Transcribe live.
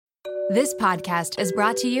This podcast is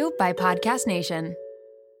brought to you by Podcast Nation.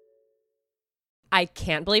 I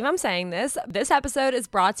can't believe I'm saying this. This episode is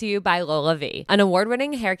brought to you by LolaVie, an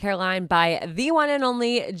award-winning hair care line by the one and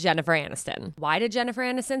only Jennifer Aniston. Why did Jennifer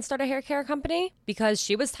Aniston start a hair care company? Because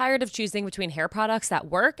she was tired of choosing between hair products that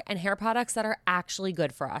work and hair products that are actually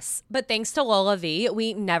good for us. But thanks to LolaVie,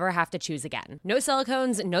 we never have to choose again. No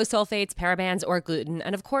silicones, no sulfates, parabens, or gluten,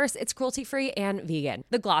 and of course, it's cruelty-free and vegan.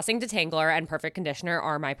 The Glossing Detangler and Perfect Conditioner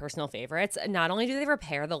are my personal favorites. Not only do they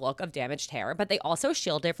repair the look of damaged hair, but they also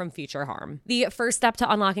shield it from future harm. The first step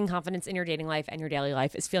to unlocking confidence in your dating life and your daily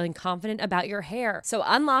life is feeling confident about your hair. So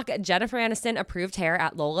unlock Jennifer Aniston approved hair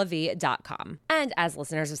at lolavie.com. And as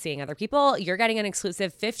listeners of Seeing Other People, you're getting an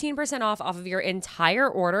exclusive 15% off of your entire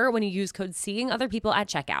order when you use code Seeing Other People at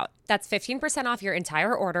checkout. That's 15% off your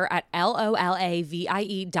entire order at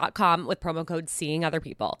lolavie.com with promo code Seeing Other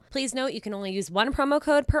People. Please note you can only use one promo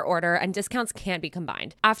code per order and discounts can't be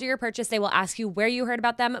combined. After your purchase, they will ask you where you heard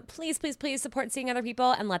about them. Please, please, please support Seeing Other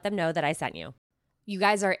People and let them know that I sent you. You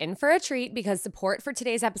guys are in for a treat because support for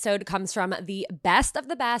today's episode comes from the best of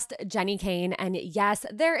the best, Jenni Kayne. And yes,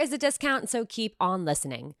 there is a discount, so keep on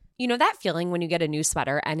listening. You know that feeling when you get a new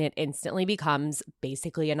sweater and it instantly becomes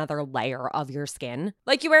basically another layer of your skin?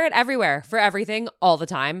 Like you wear it everywhere, for everything, all the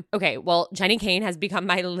time. Okay, well, Jenni Kayne has become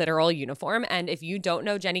my literal uniform. And if you don't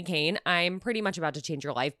know Jenni Kayne, I'm pretty much about to change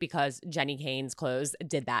your life because Jenni Kayne's clothes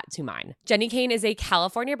did that to mine. Jenni Kayne is a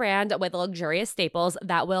California brand with luxurious staples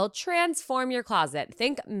that will transform your closet.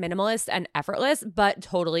 Think minimalist and effortless, but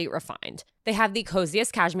totally refined. They have the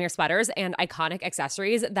coziest cashmere sweaters and iconic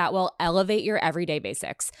accessories that will elevate your everyday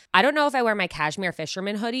basics. I don't know if I wear my cashmere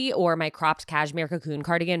fisherman hoodie or my cropped cashmere cocoon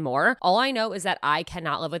cardigan more. All I know is that I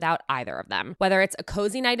cannot live without either of them. Whether it's a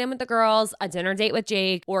cozy night in with the girls, a dinner date with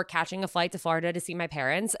Jake, or catching a flight to Florida to see my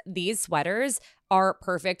parents, these sweaters are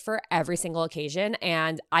perfect for every single occasion,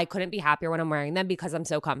 and I couldn't be happier when I'm wearing them because I'm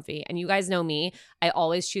so comfy. And you guys know me, I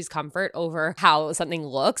always choose comfort over how something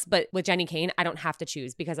looks, but with Jenni Kayne, I don't have to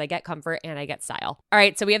choose because I get comfort and I get style. All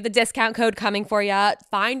right, so we have the discount code coming for you.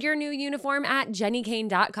 Find your new uniform at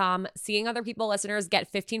jennikayne.com. Seeing Other People listeners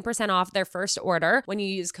get 15% off their first order when you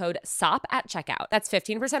use code SOP at checkout. That's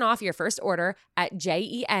 15% off your first order at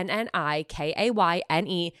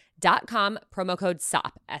jennikayne.com, promo code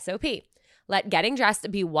SOP, S-O-P. Let getting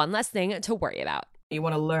dressed be one less thing to worry about. You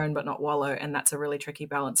want to learn but not wallow, and that's a really tricky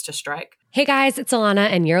balance to strike. Hey guys, it's Alana,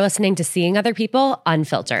 and you're listening to Seeing Other People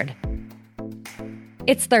Unfiltered.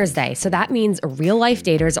 It's Thursday, so that means real-life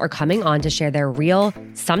daters are coming on to share their real,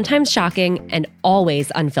 sometimes shocking, and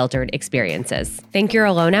always unfiltered experiences. Think you're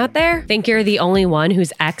alone out there? Think you're the only one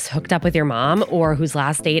whose ex hooked up with your mom or whose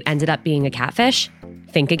last date ended up being a catfish?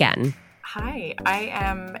 Think again. Hi, I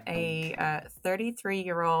am a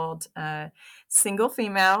 33-year-old single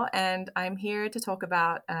female, and I'm here to talk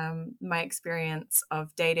about my experience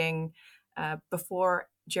of dating before,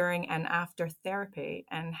 during, and after therapy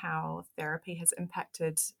and how therapy has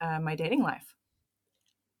impacted my dating life.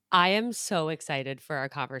 I am so excited for our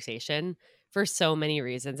conversation for so many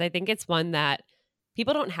reasons. I think it's one that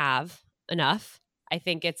people don't have enough. I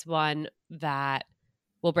think it's one that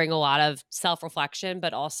will bring a lot of self-reflection,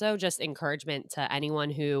 but also just encouragement to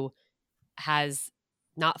anyone who has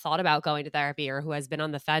not thought about going to therapy or who has been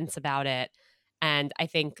on the fence about it. And I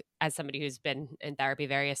think as somebody who's been in therapy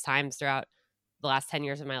various times throughout the last 10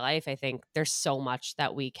 years of my life, I think there's so much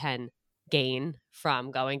that we can gain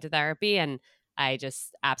from going to therapy. And I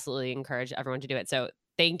just absolutely encourage everyone to do it. So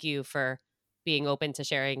thank you for being open to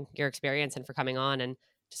sharing your experience and for coming on and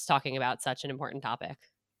just talking about such an important topic.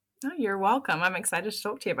 Oh, you're welcome. I'm excited to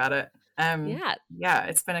talk to you about it. Yeah,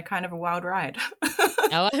 it's been a kind of a wild ride.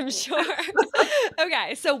 Oh, I'm sure.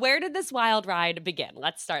 Okay, so where did this wild ride begin?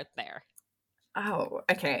 Let's start there. Oh,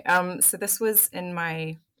 okay. So this was in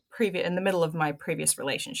the middle of my previous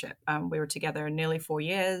relationship. We were together nearly 4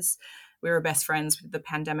 years. We were best friends with the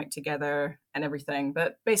pandemic together and everything.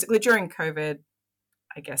 But basically during COVID,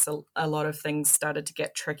 I guess a lot of things started to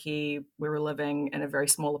get tricky. We were living in a very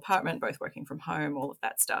small apartment, both working from home, all of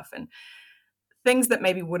that stuff. And things that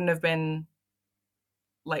maybe wouldn't have been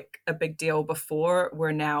like a big deal before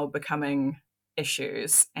were now becoming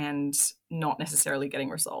issues and not necessarily getting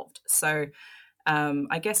resolved. So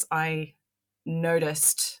I guess I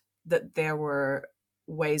noticed that there were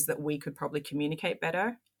ways that we could probably communicate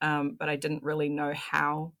better, but I didn't really know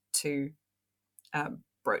how to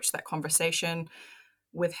broach that conversation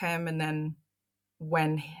with him. And then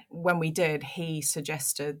when we did, he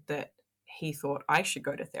suggested that he thought I should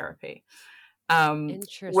go to therapy.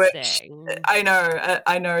 Which Interesting. I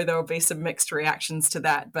know there will be some mixed reactions to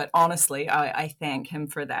that, but honestly, I thank him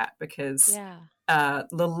for that, because Yeah.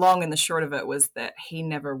 the long and the short of it was that he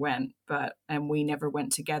never went, and we never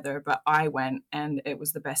went together, but I went, and it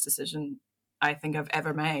was the best decision I think I've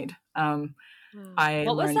ever made. Wow. I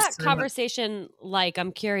What was learned that so much. conversation like?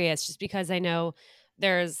 I'm curious, just because I know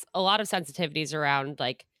there's a lot of sensitivities around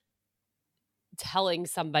like telling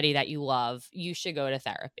somebody that you love you should go to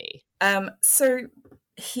therapy. So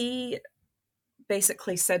he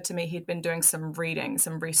basically said to me he'd been doing some reading,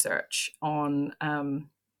 some research on,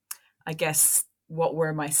 I guess, what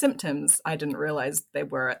were my symptoms. I didn't realize they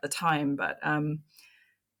were at the time, but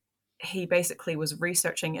he basically was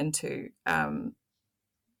researching into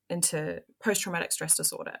post-traumatic stress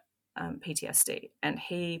disorder, PTSD, and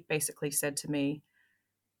he basically said to me,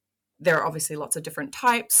 there are obviously lots of different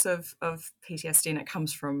types of PTSD, and it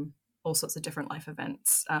comes from all sorts of different life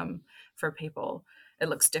events for people. It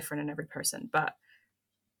looks different in every person, but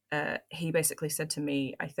he basically said to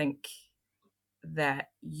me, I think that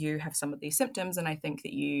you have some of these symptoms, and I think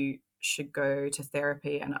that you should go to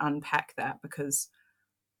therapy and unpack that, because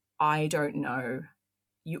I don't know.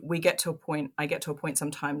 I get to a point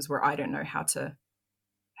sometimes where I don't know how to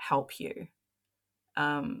help you.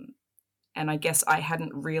 And I guess I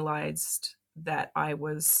hadn't realized that I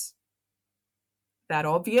was that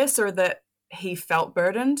obvious, or that he felt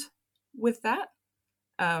burdened with that,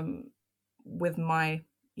 with my,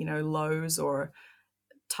 lows or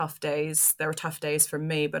tough days. There were tough days for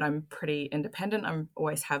me, but I'm pretty independent. I'm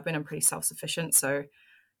always have been. I'm pretty self-sufficient. So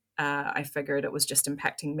I figured it was just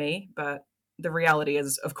impacting me. But the reality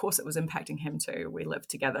is, of course, it was impacting him too. We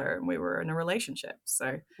lived together and we were in a relationship.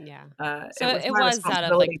 So Yeah. So it was it my was out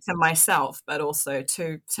of like, responsibility to myself, but also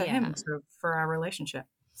to him, yeah, for our relationship.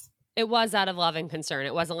 it was out of love and concern.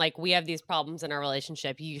 It wasn't like, we have these problems in our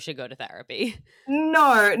relationship, you should go to therapy.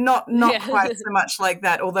 No, not Yeah. quite so much like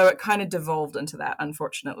that, although it kind of devolved into that,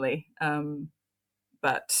 unfortunately.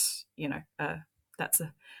 But, that's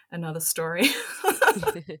another story.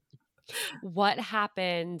 What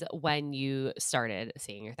happened when you started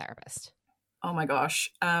seeing your therapist? Oh my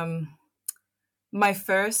gosh. My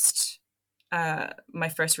first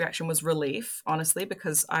reaction was relief, honestly,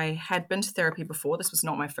 because I had been to therapy before. This was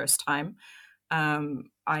not my first time.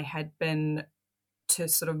 I had been to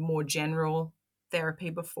sort of more general therapy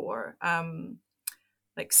before,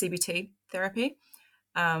 like CBT therapy,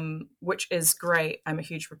 which is great. I'm a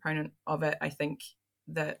huge proponent of it. I think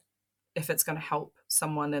that if it's going to help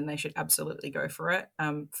someone, then they should absolutely go for it.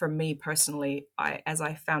 For me personally, as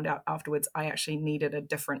I found out afterwards, I actually needed a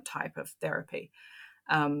different type of therapy.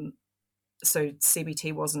 So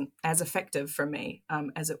CBT wasn't as effective for me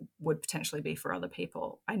as it would potentially be for other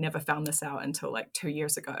people. I never found this out until like 2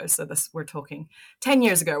 years ago. So we're talking 10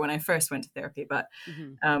 years ago when I first went to therapy. But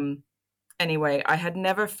anyway, I had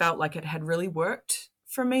never felt like it had really worked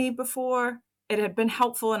for me before. It had been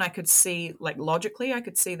helpful, and I could see, like, logically, I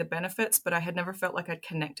could see the benefits, but I had never felt like I'd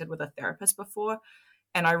connected with a therapist before.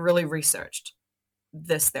 And I really researched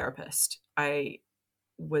this therapist. I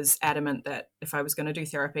was adamant that if I was going to do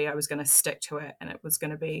therapy, I was going to stick to it, and it was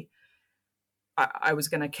going to be, I was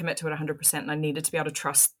going to commit to it 100%, and I needed to be able to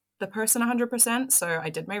trust the person 100%. So I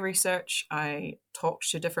did my research, I talked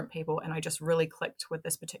to different people, and I just really clicked with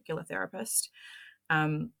this particular therapist.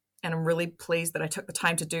 And I'm really pleased that I took the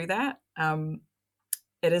time to do that.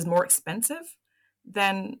 It is more expensive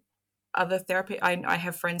than other therapy. I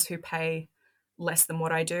have friends who pay less than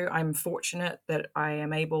what I do. I'm fortunate that I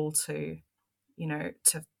am able to,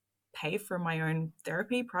 to pay for my own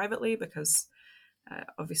therapy privately, because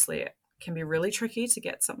obviously it can be really tricky to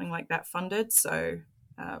get something like that funded. So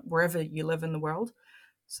wherever you live in the world.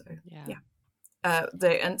 So yeah.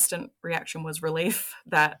 The instant reaction was relief,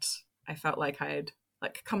 that I felt like I had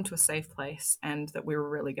come to a safe place, and that we were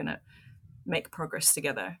really going to make progress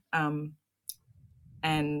together.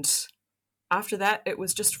 And after that, it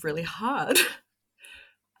was just really hard.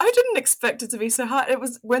 I didn't expect it to be so hard. It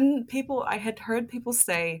was when I had heard people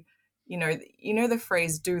say, the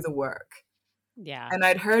phrase "do the work." Yeah. And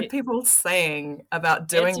I'd heard people saying about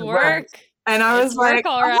doing it's work. And I was work, like,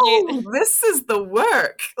 all right. oh, this is the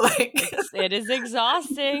work. It is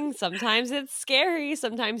exhausting. Sometimes it's scary.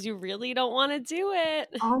 Sometimes you really don't want to do it.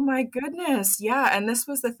 Oh my goodness. Yeah. And this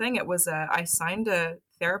was the thing. It was I signed a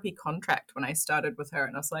therapy contract when I started with her,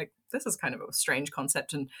 and I was like, this is kind of a strange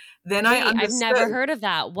concept. And then I understood. I've never heard of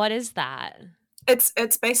that. What is that?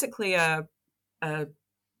 It's basically a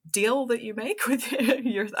deal that you make with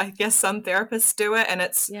your, I guess some therapists do it. And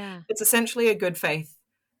it's essentially a good faith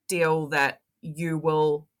deal that you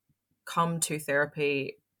will come to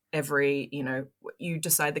therapy every, you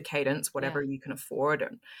decide the cadence, whatever you can afford.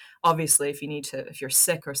 And obviously if you're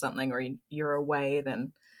sick or something, or you're away,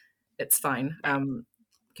 then it's fine.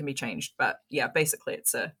 Can be changed. But yeah, basically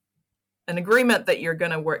it's an agreement that you're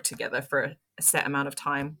going to work together for a set amount of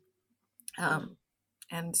time.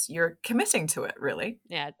 And you're committing to it, really.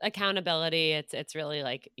 Yeah. Accountability. It's really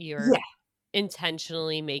like you're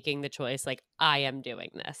intentionally making the choice, like, I am doing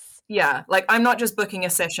this. Yeah. Like, I'm not just booking a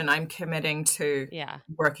session, I'm committing to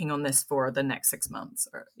working on this for the next 6 months.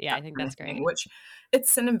 I think that's great. Which,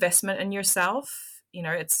 it's an investment in yourself.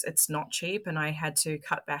 It's not cheap. And I had to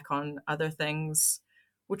cut back on other things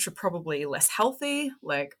which are probably less healthy.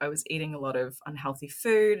 Like, I was eating a lot of unhealthy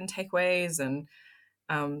food and takeaways, and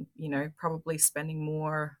probably spending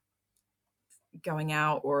more going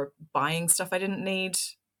out or buying stuff I didn't need.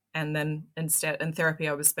 And then instead in therapy,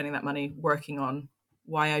 I was spending that money working on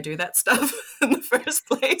why I do that stuff in the first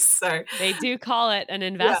place. So they do call it an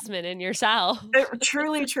investment in yourself. It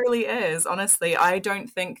truly, truly is. Honestly, I don't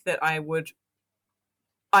think that I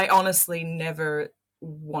honestly never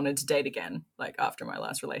wanted to date again. Like, after my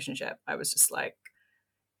last relationship, I was just like,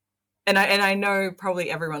 and I know probably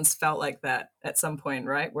everyone's felt like that at some point,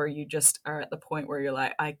 right? Where you just are at the point where you're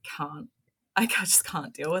like, I just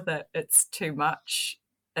can't deal with it. It's too much.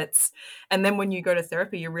 And then when you go to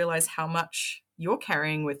therapy, you realize how much you're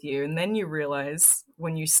carrying with you. And then you realize,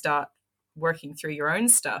 when you start working through your own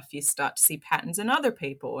stuff, you start to see patterns in other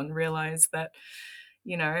people and realize that,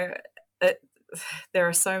 there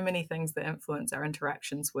are so many things that influence our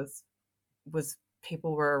interactions with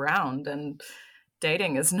people we're around, and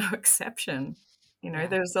dating is no exception.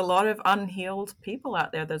 There's a lot of unhealed people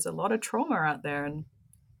out there. There's a lot of trauma out there, and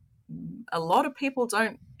a lot of people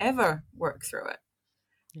don't ever work through it.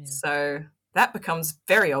 Yeah. So that becomes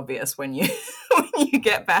very obvious when you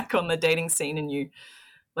get back on the dating scene, and you,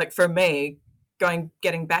 like, for me,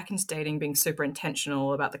 getting back into dating, being super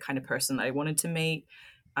intentional about the kind of person that I wanted to meet,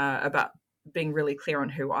 about being really clear on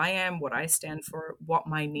who I am, what I stand for, what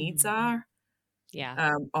my needs are.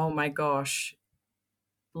 Yeah. Oh my gosh.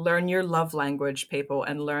 Learn your love language, people,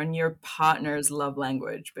 and learn your partner's love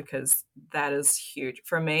language, because that is huge.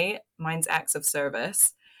 For me, mine's acts of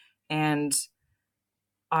service. And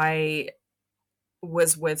I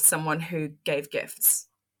was with someone who gave gifts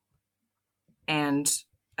and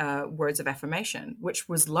words of affirmation, which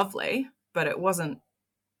was lovely, but it wasn't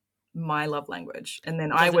my love language. And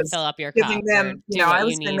then I was fill up your giving cup, them, I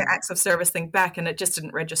was doing the acts of service thing back, and it just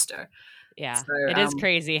didn't register. Yeah. So, it is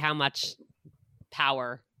crazy how much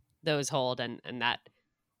power those hold, and that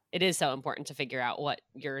it is so important to figure out what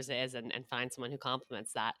yours is and find someone who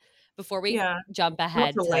complements that. Before we jump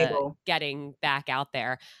ahead to getting back out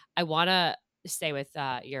there, I want to stay with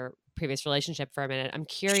your previous relationship for a minute. I'm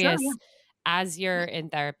curious, as you're in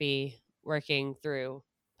therapy, working through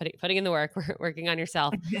putting in the work, working on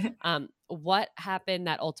yourself, what happened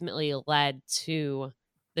that ultimately led to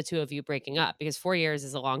the two of you breaking up? Because 4 years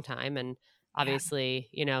is a long time, and obviously,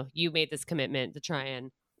 you made this commitment to try and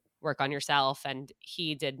work on yourself, and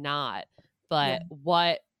he did not. But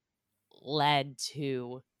what led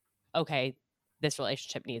to, okay, this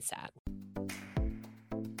relationship needs to end?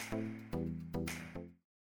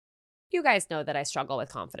 You guys know that I struggle with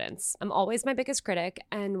confidence. I'm always my biggest critic,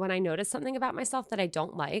 and when I notice something about myself that I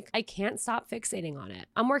don't like, I can't stop fixating on it.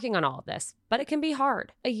 I'm working on all of this, but it can be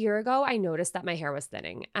hard. A year ago, I noticed that my hair was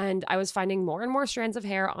thinning, and I was finding more and more strands of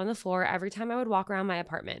hair on the floor every time I would walk around my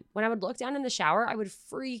apartment. When I would look down in the shower, I would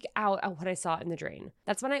freak out at what I saw in the drain.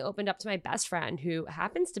 That's when I opened up to my best friend, who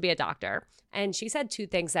happens to be a doctor, and she said 2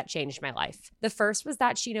 things that changed my life. The first was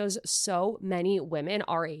that she knows so many women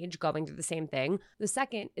our age going through the same thing. The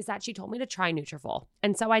second is that she told me to try Nutrafol.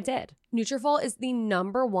 And so I did. Nutrafol is the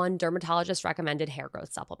 #1 dermatologist recommended hair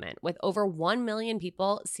growth supplement, with over 1 million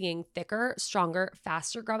people seeing thicker, stronger,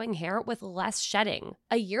 faster growing hair with less shedding.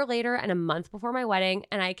 A year later and a month before my wedding,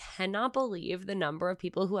 and I cannot believe the number of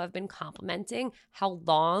people who have been complimenting how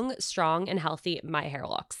long, strong, and healthy my hair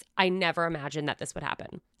looks. I never imagined that this would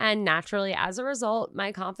happen. And naturally, as a result,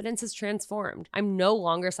 my confidence has transformed. I'm no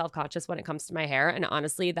longer self-conscious when it comes to my hair, and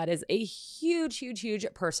honestly, that is a huge, huge, huge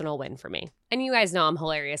personal win for me. And you guys know I'm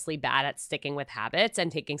hilariously bad at sticking with habits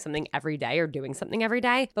and taking something every day or doing something every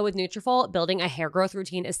day. But with Nutrafol, building a hair growth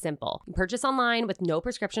routine is simple. Purchase online with no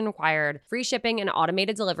prescription required. Free shipping and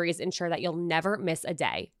automated deliveries ensure that you'll never miss a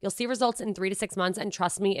day. You'll see results in 3 to 6 months, and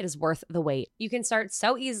trust me, it is worth the wait. You can start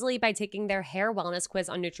so easily by taking their hair wellness quiz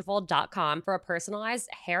on Nutrafol.com for a personalized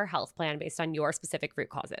hair health plan based on your specific root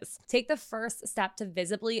causes. Take the first step to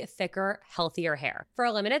visibly thicker, healthier hair. For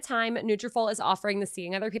a limited time, Nutrafol is offering the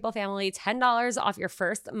Seeing Other People family $10 off your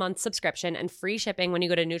first month subscription subscription and free shipping when you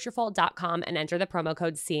go to Nutrafol.com and enter the promo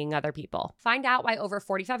code Seeing Other People. Find out why over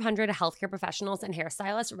 4,500 healthcare professionals and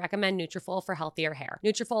hairstylists recommend Nutrafol for healthier hair.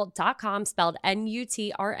 Nutrafol.com, spelled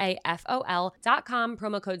Nutrafol.com,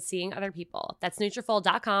 promo code Seeing Other People. That's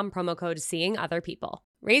Nutrafol.com, promo code Seeing Other People.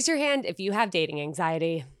 Raise your hand if you have dating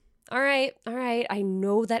anxiety. All right. I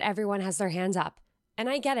know that everyone has their hands up, and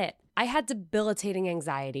I get it. I had debilitating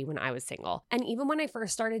anxiety when I was single. And even when I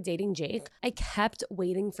first started dating Jake, I kept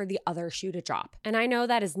waiting for the other shoe to drop. And I know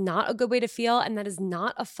that is not a good way to feel, and that is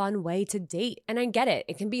not a fun way to date. And I get it.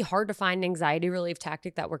 It can be hard to find an anxiety relief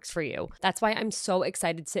tactic that works for you. That's why I'm so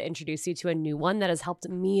excited to introduce you to a new one that has helped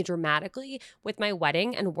me dramatically with my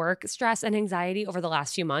wedding and work stress and anxiety over the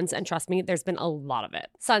last few months. And trust me, there's been a lot of it.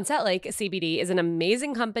 Sunset Lake CBD is an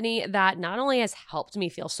amazing company that not only has helped me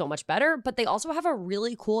feel so much better, but they also have a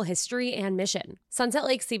really cool history and mission. Sunset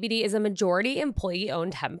Lake CBD is a majority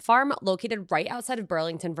employee-owned hemp farm located right outside of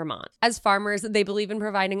Burlington, Vermont. As farmers, they believe in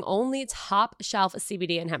providing only top-shelf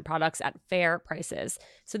CBD and hemp products at fair prices.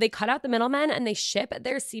 So they cut out the middlemen and they ship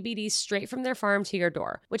their CBD straight from their farm to your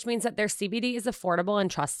door, which means that their CBD is affordable and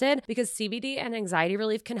trusted because CBD and anxiety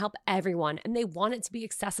relief can help everyone, and they want it to be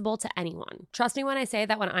accessible to anyone. Trust me when I say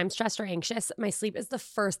that when I'm stressed or anxious, my sleep is the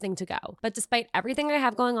first thing to go. But despite everything I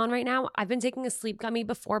have going on right now, I've been taking a sleep gummy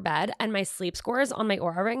before bed, and my sleep scores on my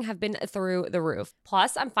Oura Ring have been through the roof.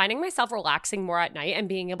 Plus, I'm finding myself relaxing more at night and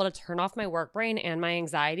being able to turn off my work brain and my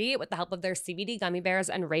anxiety with the help of their CBD gummy bears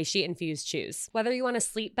and reishi infused chews. Whether you want to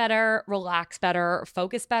sleep better, relax better,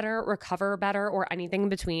 focus better, recover better, or anything in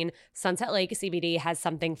between, Sunset Lake CBD has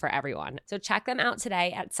something for everyone. So check them out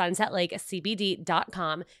today at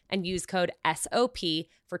sunsetlakecbd.com and use code SOP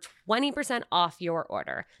for 20% off your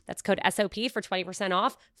order. That's code SOP for 20%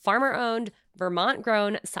 off. Farmer-owned,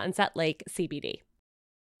 Vermont-grown Sunset Lake CBD.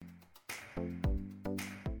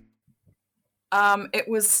 It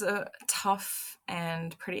was a tough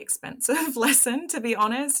and pretty expensive lesson, to be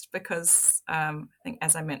honest, because I think,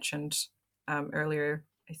 as I mentioned earlier,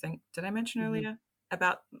 did I mention earlier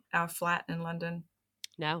about our flat in London?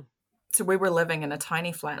 No. So we were living in a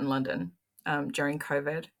tiny flat in London during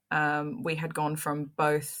COVID. We had gone from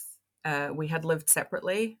both, we had lived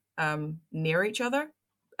separately near each other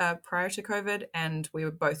prior to COVID, and we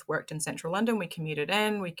were both worked in central London. We commuted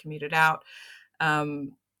in, we commuted out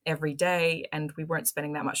every day, and we weren't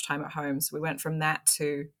spending that much time at home. So we went from that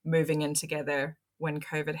to moving in together when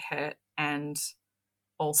COVID hit, and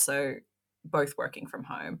also both working from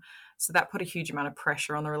home. So that put a huge amount of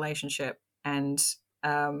pressure on the relationship. And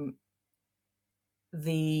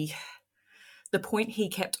the point he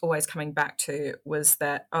kept always coming back to was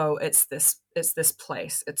that, oh, it's this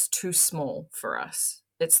place. It's too small for us.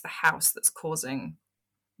 It's the house that's causing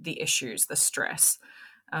the issues, the stress.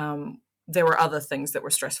 There were other things that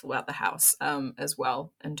were stressful about the house as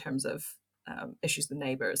well, in terms of issues with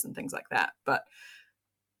neighbors and things like that. But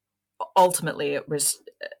ultimately, it was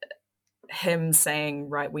him saying,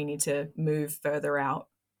 right, we need to move further out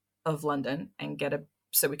of London and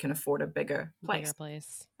so we can afford a bigger place.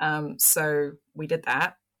 So we did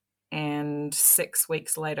that. And 6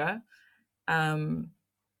 weeks later, it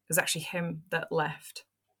was actually him that left.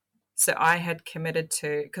 So I had committed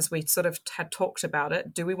to, because we sort of had talked about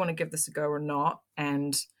it, do we want to give this a go or not?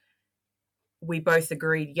 And we both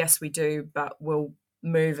agreed, yes, we do, but we'll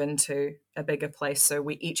move into a bigger place. So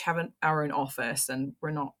we each have our own office and we're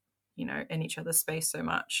not, in each other's space so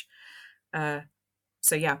much.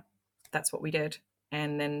 So yeah, that's what we did.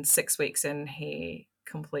 And then 6 weeks in, he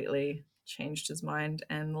completely changed his mind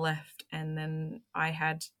and left. And then I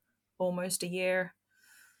had almost a year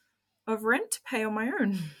of rent to pay on my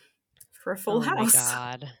own for a full house. Oh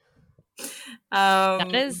my God.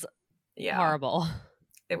 That is horrible.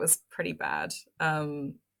 It was pretty bad.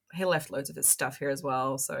 He left loads of his stuff here as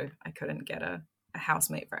well, so I couldn't get a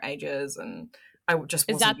housemate for ages, and I just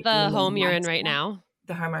wasn't. Is that the home you're in right now?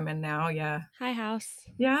 The home I'm in now, yeah. Hi, house.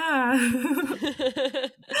 Yeah.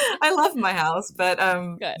 I love my house, but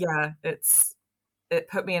yeah, it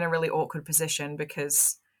put me in a really awkward position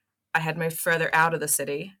because I had moved further out of the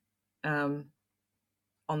city on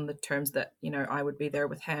the terms that, I would be there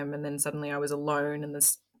with him, and then suddenly I was alone in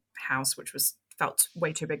this house, which felt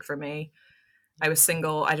way too big for me. I was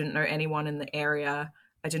single. I didn't know anyone in the area.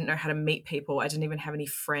 I didn't know how to meet people. I didn't even have any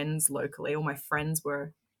friends locally. All my friends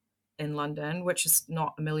were in London, which is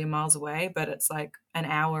not a million miles away, but it's like an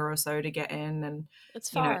hour or so to get in, and it's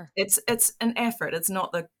far. It's an effort. It's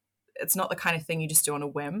not the kind of thing you just do on a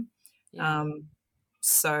whim. Yeah.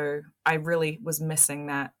 So I really was missing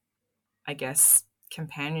that, I guess,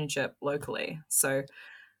 companionship locally. So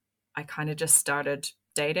I kind of just started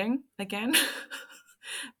dating again.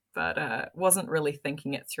 but wasn't really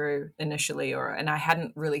thinking it through initially, and I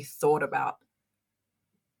hadn't really thought about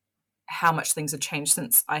how much things had changed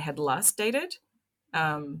since I had last dated.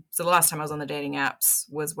 So the last time I was on the dating apps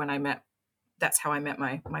was when that's how I met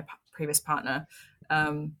my previous partner.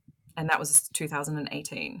 And that was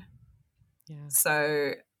 2018. Yeah.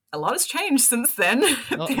 So a lot has changed since then.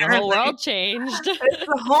 The whole world changed. It's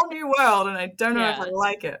a whole new world, and I don't know if Yeah. I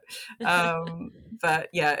like it. But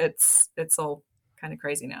yeah, it's all kind of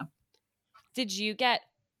crazy now. Did you get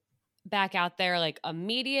back out there like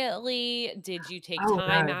immediately? Did you take Oh,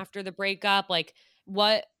 time no. after the breakup? Like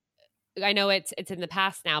what, I know it's in the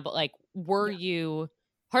past now, but like, were you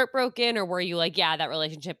heartbroken, or were you like, yeah, that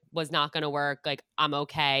relationship was not going to work. Like, I'm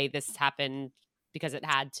okay. This happened because it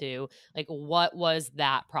had to. Like, what was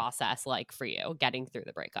that process like for you getting through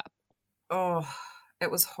the breakup? Oh, it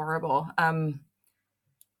was horrible.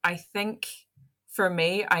 I think for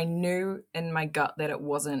me, I knew in my gut that it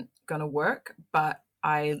wasn't going to work, but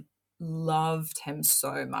I loved him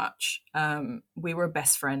so much. We were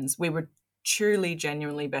best friends. We were truly,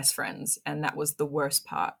 genuinely best friends. And that was the worst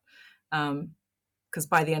part. Because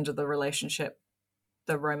by the end of the relationship,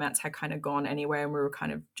 the romance had kind of gone anyway, and we were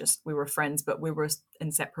kind of we were friends, but we were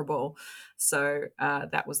inseparable. So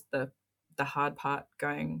that was the hard part,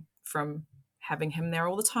 going from having him there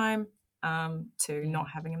all the time to not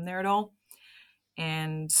having him there at all.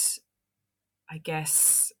 And I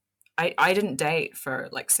guess I didn't date for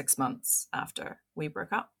like 6 months after we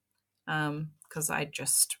broke up, because I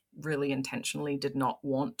just really intentionally did not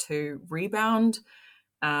want to rebound,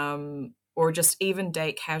 or just even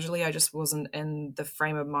date casually. I just wasn't in the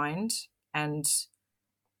frame of mind. And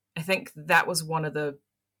I think that was one of the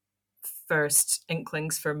first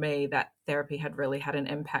inklings for me that therapy had really had an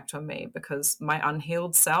impact on me, because my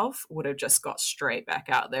unhealed self would have just got straight back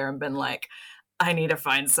out there and been like, I need to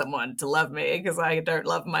find someone to love me because I don't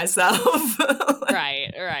love myself.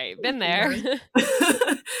 Right. Been there.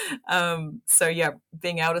 So yeah,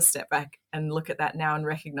 being able to step back and look at that now and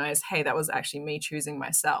recognize, hey, that was actually me choosing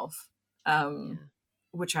myself,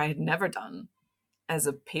 which I had never done as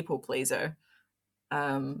a people pleaser.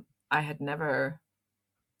 I had never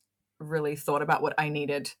really thought about what I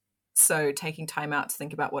needed. So taking time out to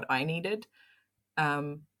think about what I needed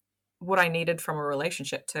from a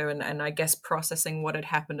relationship too, and I guess processing what had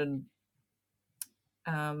happened,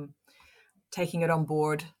 and taking it on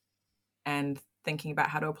board and thinking about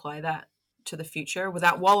how to apply that to the future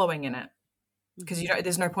without wallowing in it. Because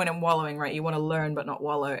there's no point in wallowing, right? You want to learn but not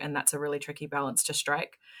wallow, and that's a really tricky balance to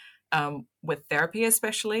strike. With therapy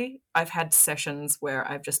especially, I've had sessions where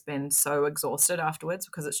I've just been so exhausted afterwards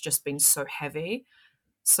because it's just been so heavy,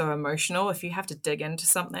 so emotional. If you have to dig into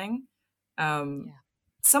something,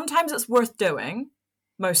 sometimes it's worth doing.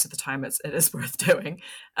 Most of the time it is worth doing,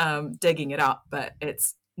 digging it up, but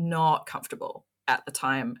it's not comfortable at the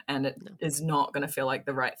time, and it is not going to feel like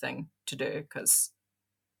the right thing to do, because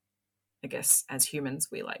I guess as humans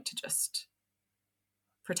we like to just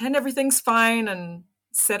pretend everything's fine and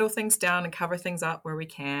settle things down and cover things up where we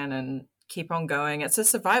can and keep on going. It's a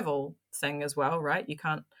survival thing as well, right? You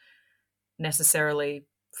can't necessarily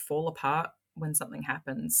fall apart when something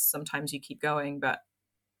happens. Sometimes you keep going, but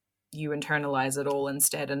you internalize it all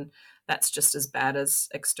instead, and that's just as bad as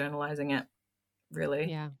externalizing it, really.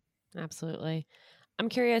 Yeah, absolutely. I'm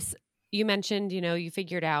curious, you mentioned, you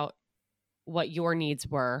figured out what your needs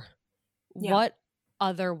were. Yeah. What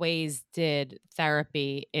other ways did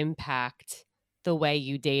therapy impact the way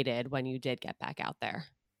you dated when you did get back out there?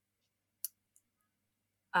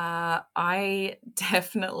 I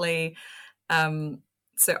definitely,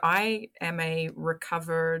 so I am a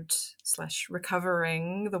recovering,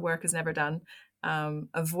 the work is never done,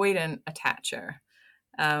 avoidant attacher,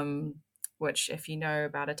 which, if you know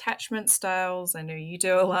about attachment styles, I know you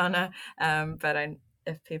do, Alana, but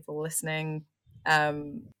if people listening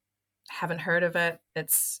haven't heard of it,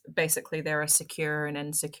 it's basically there are secure and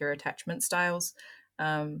insecure attachment styles.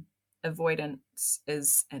 Avoidance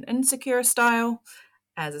is an insecure style,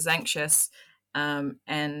 as is anxious,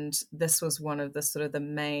 and this was one of the sort of the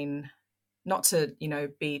main, not to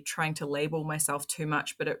be trying to label myself too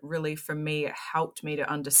much, but it really, for me, it helped me to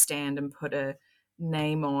understand and put a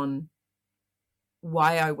name on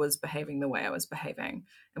why I was behaving the way I was behaving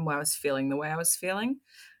and why I was feeling the way I was feeling.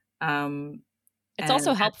 It's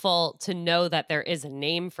also helpful to know that there is a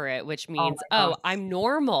name for it, which means, I'm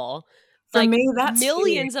normal. For me, that's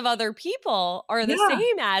millions of other people are the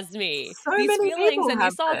same as me. So these many feelings and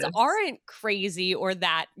these thoughts this. aren't crazy or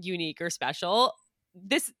that unique or special.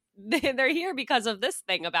 They're here because of this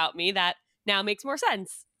thing about me that now makes more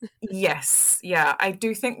sense. Yes. Yeah. I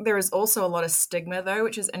do think there is also a lot of stigma, though,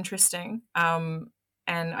 which is interesting. And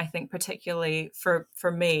And I think particularly for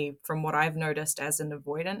me, from what I've noticed as an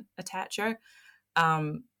avoidant attacher,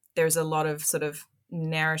 there's a lot of sort of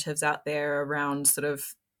narratives out there around sort of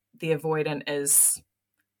the avoidant is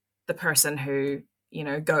the person who, you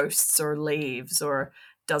know, ghosts or leaves or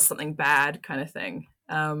does something bad kind of thing.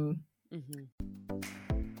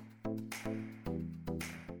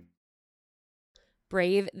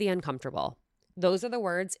 Brave the uncomfortable. Those are the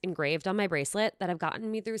words engraved on my bracelet that have gotten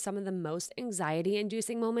me through some of the most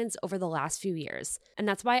anxiety-inducing moments over the last few years. And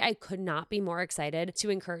that's why I could not be more excited to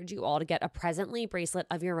encourage you all to get a Presently bracelet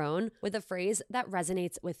of your own with a phrase that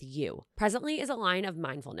resonates with you. Presently is a line of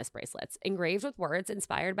mindfulness bracelets engraved with words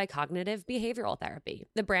inspired by cognitive behavioral therapy.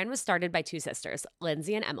 The brand was started by two sisters,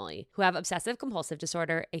 Lindsay and Emily, who have obsessive compulsive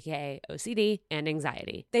disorder, aka OCD, and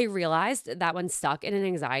anxiety. They realized that when stuck in an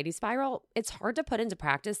anxiety spiral, it's hard to put into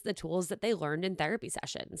practice the tools that they learned in therapy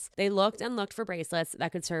sessions. They looked and looked for bracelets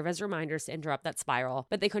that could serve as reminders to interrupt that spiral,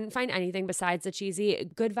 but they couldn't find anything besides the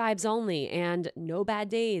cheesy good vibes only and no bad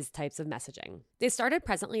days types of messaging. They started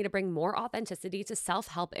Presently to bring more authenticity to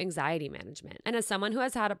self-help anxiety management. And as someone who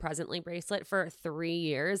has had a Presently bracelet for 3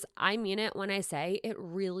 years, I mean it when I say it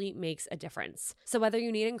really makes a difference. So whether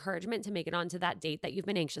you need encouragement to make it onto that date that you've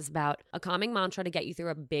been anxious about, a calming mantra to get you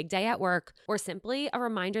through a big day at work, or simply a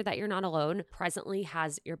reminder that you're not alone, Presently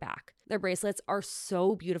has your back. Their bracelets are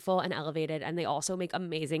so beautiful and elevated, and they also make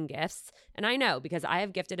amazing gifts. And I know because I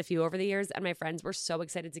have gifted a few over the years, and my friends were so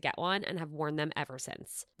excited to get one and have worn them ever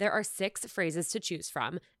since. There are 6 phrases to choose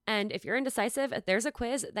from, and if you're indecisive, there's a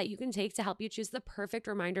quiz that you can take to help you choose the perfect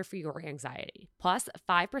reminder for your anxiety. Plus,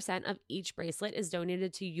 5% of each bracelet is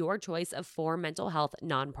donated to your choice of 4 mental health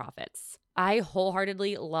nonprofits. I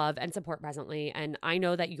wholeheartedly love and support Presently, and I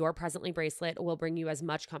know that your Presently bracelet will bring you as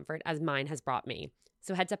much comfort as mine has brought me.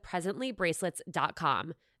 So head to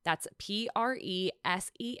presentlybracelets.com. That's PRESENTLY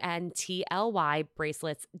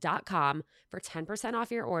bracelets.com for 10%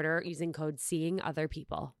 off your order using code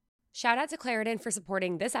SEEINGOTHERPeople. Shout out to Claritin for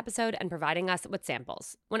supporting this episode and providing us with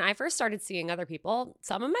samples. When I first started seeing other people,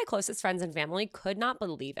 some of my closest friends and family could not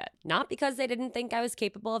believe it. Not because they didn't think I was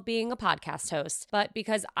capable of being a podcast host, but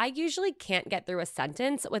because I usually can't get through a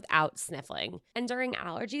sentence without sniffling. And during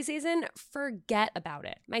allergy season, forget about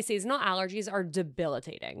it. My seasonal allergies are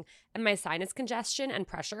debilitating, and my sinus congestion and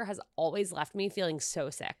pressure has always left me feeling so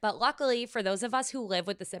sick. But luckily, for those of us who live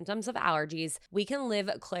with the symptoms of allergies, we can live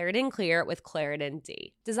Claritin Clear with Claritin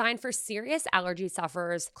D. Designed for serious allergy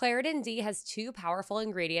sufferers, Claritin D has 2 powerful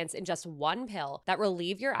ingredients in just 1 pill that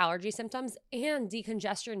relieve your allergy symptoms and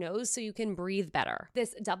decongest your nose so you can breathe better.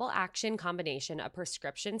 This double action combination of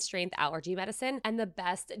prescription strength allergy medicine and the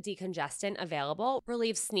best decongestant available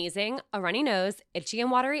relieves sneezing, a runny nose, itchy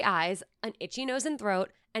and watery eyes, an itchy nose and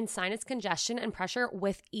throat, and sinus congestion and pressure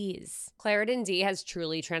with ease. Claritin D has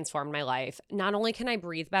truly transformed my life. Not only can I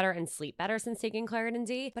breathe better and sleep better since taking Claritin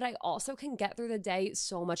D, but I also can get through the day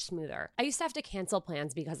so much smoother. I used to have to cancel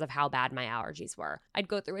plans because of how bad my allergies were. I'd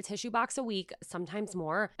go through a tissue box a week, sometimes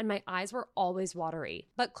more, and my eyes were always watery.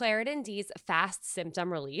 But Claritin D's fast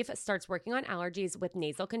symptom relief starts working on allergies with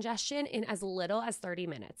nasal congestion in as little as 30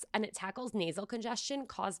 minutes, and it tackles nasal congestion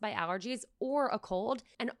caused by allergies or a cold,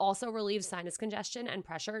 and also relieves sinus congestion and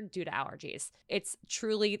pressure due to allergies. It's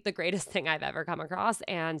truly the greatest thing I've ever come across,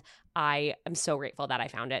 and I am so grateful that I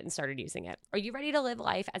found it and started using it. Are you ready to live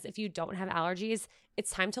life as if you don't have allergies?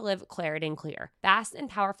 It's time to live Claritin Clear. Fast and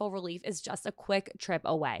powerful relief is just a quick trip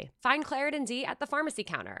away. Find Claritin D at the pharmacy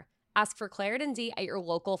counter. Ask for Claritin D at your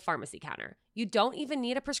local pharmacy counter. You don't even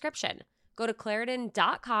need a prescription. Go to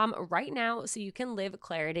Claritin.com right now so you can live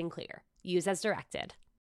Claritin Clear. Use as directed.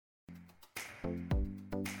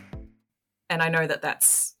 And I know that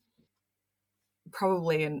that's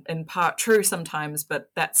probably in part true sometimes, but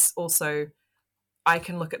that's also, I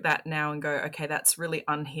can look at that now and go, okay, that's really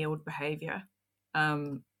unhealed behavior.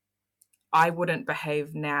 I wouldn't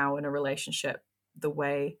behave now in a relationship the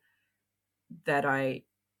way that I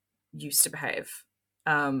used to behave.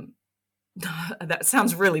 That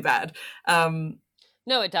sounds really bad.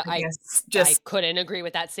 No, it does. I couldn't agree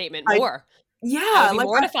with that statement more. I would be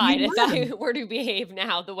mortified if I were to behave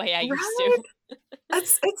now the way I used to.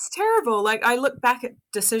 It's terrible. Like, I look back at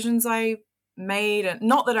decisions I made, and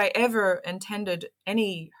not that I ever intended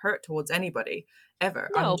any hurt towards anybody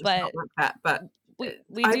ever. No, but not like that. But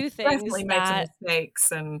we do things definitely made some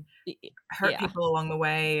mistakes and hurt people along the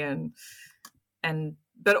way, and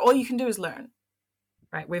but all you can do is learn,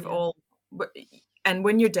 right? And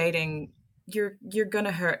when you're dating, you're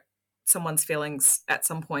gonna hurt someone's feelings at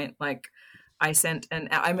some point. Like,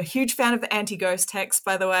 I'm a huge fan of the anti-ghost text,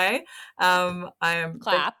 by the way. I am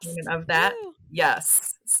claps a big fan of that. Woo.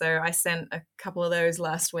 Yes. So I sent a couple of those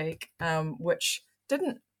last week, which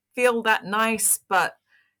didn't feel that nice,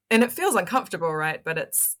 and it feels uncomfortable, right? But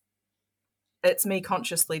it's me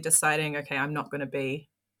consciously deciding, okay, I'm not going to be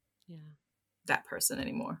that person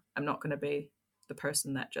anymore. I'm not going to be the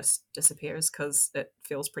person that just disappears, because it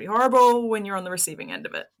feels pretty horrible when you're on the receiving end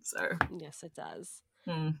of it. So yes, it does.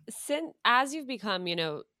 Since as you've become,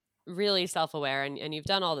 really self-aware and you've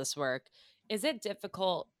done all this work, is it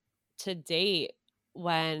difficult to date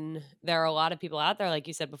when there are a lot of people out there, like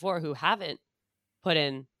you said before, who haven't put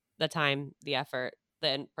in the time, the effort,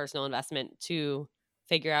 the personal investment to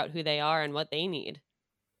figure out who they are and what they need?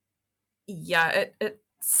 Yeah, it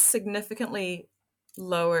significantly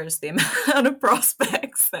lowers the amount of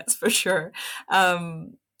prospects, that's for sure.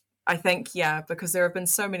 I think, because there have been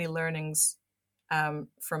so many learnings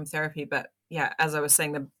from therapy. But yeah, as I was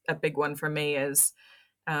saying, a big one for me is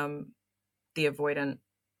the avoidant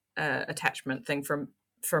attachment thing from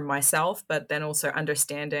myself, but then also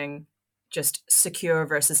understanding just secure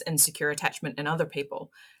versus insecure attachment in other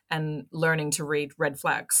people, and learning to read red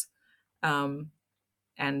flags, and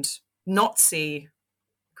not see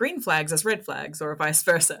green flags as red flags, or vice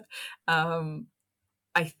versa. I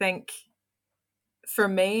think for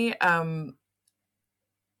me, I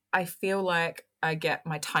feel like I get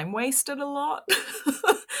my time wasted a lot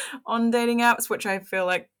on dating apps, which I feel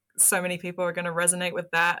like so many people are going to resonate with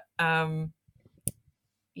that. I've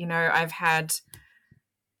had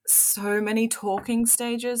so many talking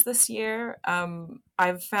stages this year.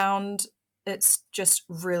 I've found it's just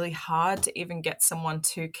really hard to even get someone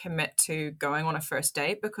to commit to going on a first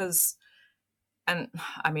date, because, and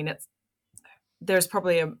I mean, there's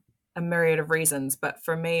probably a myriad of reasons, but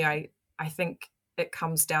for me, I think it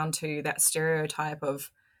comes down to that stereotype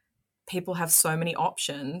of people have so many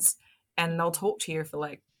options, and they'll talk to you for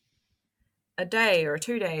like a day or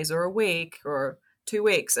 2 days or a week or 2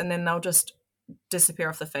 weeks, and then they'll just disappear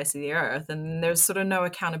off the face of the earth. And there's sort of no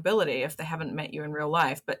accountability if they haven't met you in real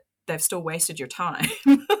life, but they've still wasted your time.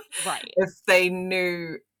 Right. If they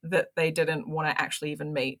knew that they didn't want to actually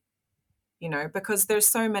even meet, because there's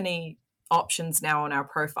so many options now on our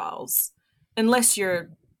profiles, unless you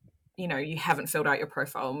haven't filled out your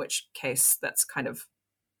profile, in which case that's kind of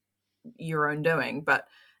your own doing. But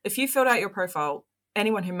if you filled out your profile,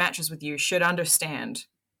 anyone who matches with you should understand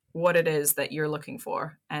what it is that you're looking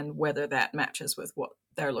for and whether that matches with what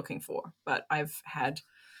they're looking for. But I've had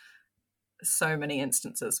so many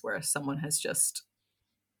instances where someone has just,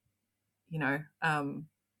 given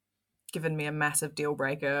me a massive deal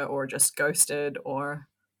breaker, or just ghosted, or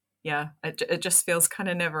it just feels kind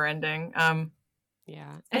of never ending. Especially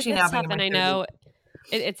now It's being tough, in my and I 30s. know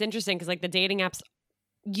it's interesting because like the dating apps,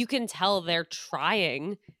 you can tell they're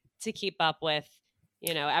trying to keep up with,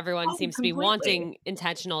 everyone seems to be completely. wanting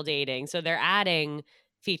intentional dating. So they're adding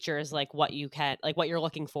features like what you're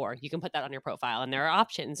looking for. You can put that on your profile, and there are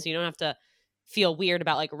options. So you don't have to feel weird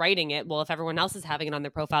about like writing it. Well, if everyone else is having it on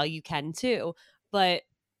their profile, you can too. But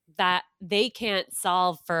that they can't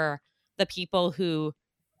solve for the people who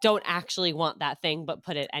don't actually want that thing, but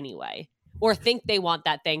put it anyway, or think they want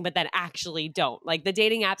that thing, but then actually don't. Like the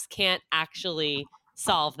dating apps can't actually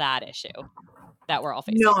solve that issue that we're all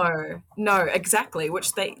facing. No, exactly.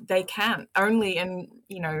 Which they can't. Only in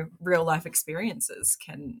real life experiences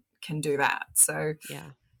can do that. So Yeah,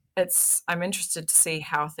 I'm interested to see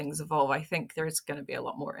how things evolve. I think there's going to be a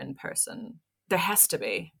lot more in person. There has to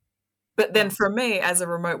be. But then for me as a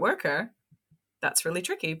remote worker, that's really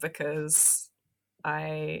tricky, because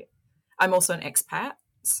I'm also an expat.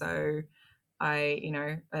 So I,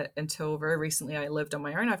 until very recently, I lived on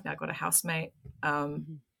my own. I've now got a housemate.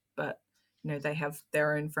 But they have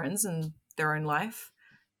their own friends and their own life.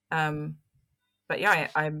 But yeah,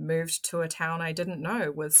 I moved to a town I didn't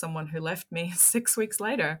know with someone who left me 6 weeks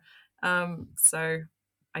later. So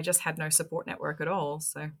I just had no support network at all.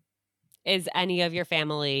 So is any of your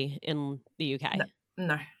family in the UK?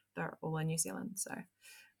 no, they're all in New Zealand. So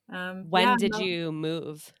when did you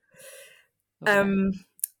move?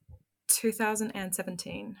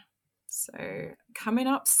 2017. So coming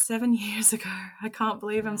up 7 years ago. I can't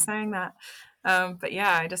believe I'm saying that. But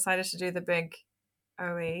yeah, I decided to do the big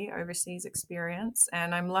OE, overseas experience,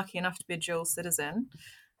 and I'm lucky enough to be a dual citizen.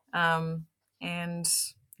 And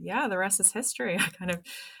yeah, the rest is history. I kind of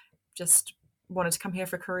just wanted to come here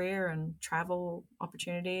for career and travel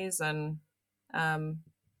opportunities, and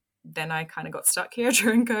then I kind of got stuck here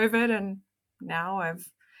during COVID, and now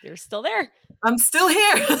You're still there. I'm still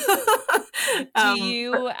here. Do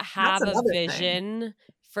you have a thing vision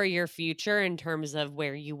for your future in terms of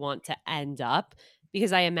where you want to end up?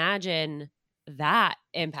 Because I imagine that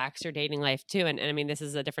impacts your dating life too. And I mean, this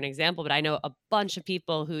is a different example, but I know a bunch of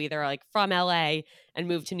people who either are like from LA and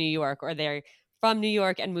moved to New York, or they're from New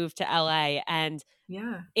York and moved to LA, and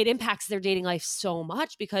Yeah. it impacts their dating life so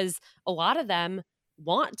much because a lot of them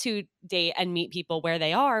want to date and meet people where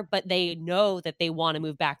they are, but they know that they want to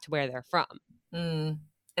move back to where they're from.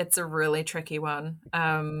 It's a really tricky one.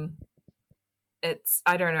 I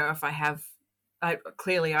don't know if I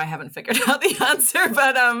haven't figured out the answer,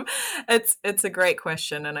 but it's a great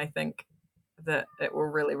question, and I think that it will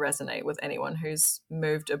really resonate with anyone who's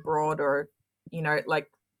moved abroad or, like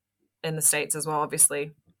in the States as well,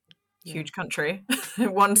 obviously. Huge country.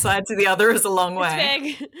 One side to the other is a long way.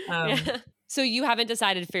 It's big. Yeah. So you haven't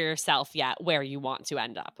decided for yourself yet where you want to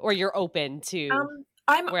end up, or you're open to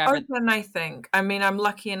I'm wherever. open, I think. I mean, I'm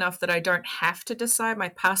lucky enough that I don't have to decide. My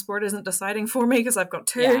passport isn't deciding for me because I've got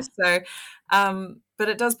two. Yeah. So, but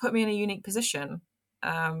it does put me in a unique position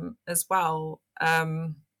as well,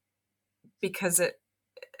 because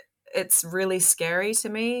it's really scary to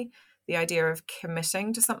me, the idea of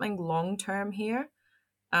committing to something long-term here.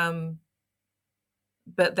 But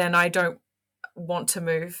then I don't want to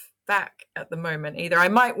move back at the moment either. I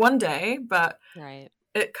might one day, but right.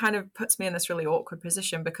 It kind of puts me in this really awkward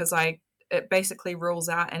position because it basically rules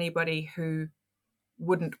out anybody who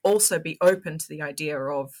wouldn't also be open to the idea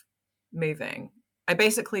of moving. I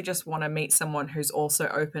basically just want to meet someone who's also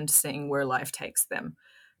open to seeing where life takes them,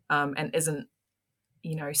 and isn't,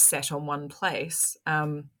 set on one place.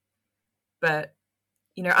 But,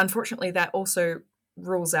 unfortunately, that also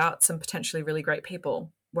rules out some potentially really great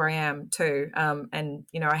people where I am too. And,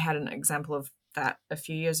 I had an example of that a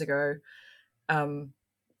few years ago.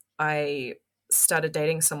 I started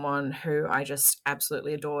dating someone who I just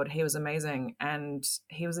absolutely adored. He was amazing, and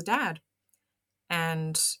he was a dad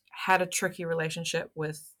and had a tricky relationship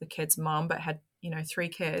with the kid's mom, but had, 3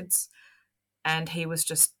 kids. And he was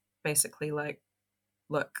just basically like,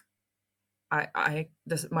 look,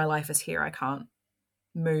 my life is here. I can't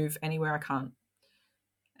move anywhere. I can't.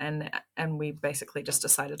 And we basically just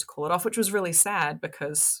decided to call it off, which was really sad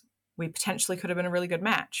because we potentially could have been a really good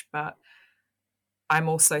match. But I'm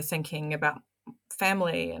also thinking about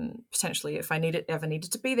family and potentially if I ever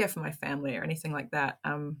needed to be there for my family or anything like that,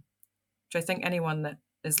 which I think anyone that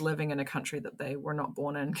is living in a country that they were not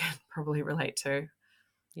born in can probably relate to.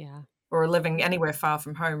 Yeah. Or living anywhere far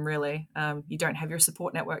from home, really. You don't have your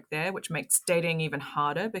support network there, which makes dating even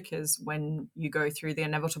harder because when you go through the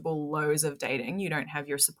inevitable lows of dating, you don't have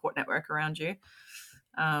your support network around you.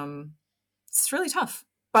 It's really tough,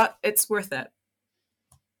 but it's worth it.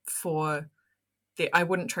 I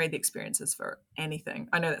wouldn't trade the experiences for anything.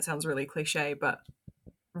 I know that sounds really cliche, but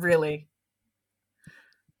really.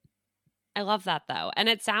 I love that though. And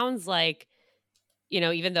it sounds like,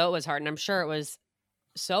 even though it was hard, and I'm sure it was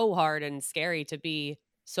so hard and scary to be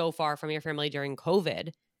so far from your family during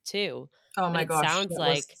COVID too. Oh my gosh, sounds that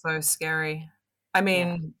like was so scary. I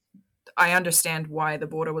mean, I understand why the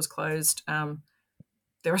border was closed.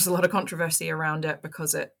 There was a lot of controversy around it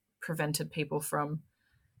because it prevented people from,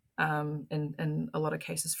 in a lot of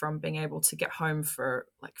cases, from being able to get home for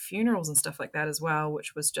like funerals and stuff like that as well,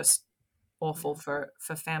 which was just awful for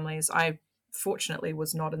families. I fortunately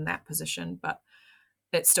was not in that position, but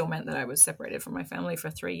it still meant that I was separated from my family for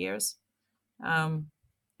 3 years.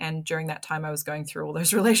 And during that time, I was going through all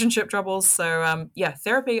those relationship troubles. So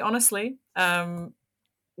therapy, honestly,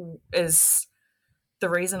 is the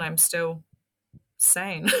reason I'm still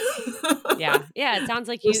sane. Yeah. It sounds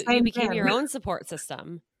like you became your own support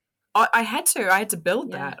system. I had to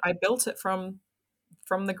build that. I built it from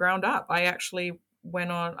the ground up. I actually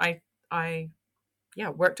went on, I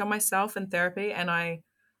worked on myself in therapy, and I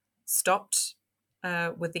stopped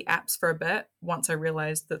with the apps for a bit once I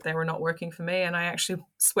realized that they were not working for me. And I actually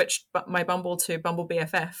switched my Bumble to Bumble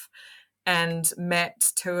BFF and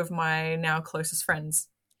met 2 of my now closest friends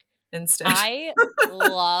instead. I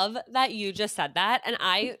love that you just said that. And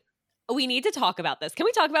we need to talk about this. Can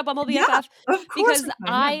we talk about Bumble BFF? Yeah, of course. Because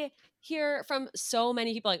I hear from so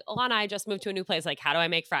many people like, Alana, I just moved to a new place. Like, how do I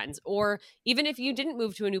make friends? Or even if you didn't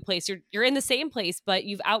move to a new place, you're in the same place, but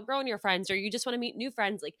you've outgrown your friends, or you just want to meet new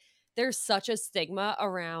friends. Like, there's such a stigma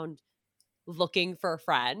around looking for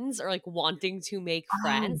friends or like wanting to make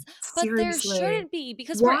friends, but seriously. there shouldn't be,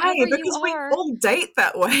 because Why? wherever Because you are, we all date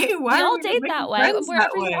that way. Why we all date that way. And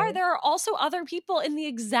wherever you are, there are also other people in the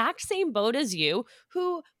exact same boat as you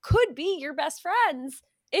who could be your best friends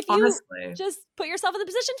if you just put yourself in the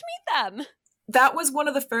position to meet them. That was one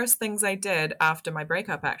of the first things I did after my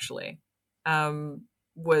breakup, actually.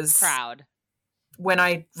 Was proud when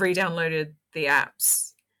I re-downloaded the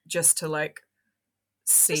apps just to like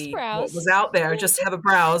see what was out there, just have a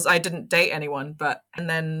browse. I didn't date anyone, and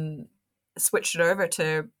then switched it over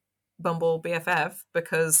to Bumble BFF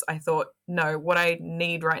because I thought, no, what I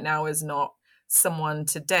need right now is not someone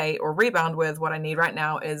to date or rebound with. What I need right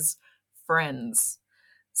now is friends.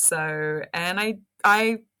 So, and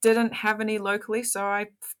I didn't have any locally, so I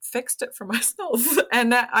fixed it for myself.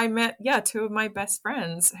 And I met, two of my best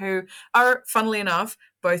friends who are, funnily enough,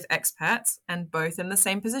 both expats and both in the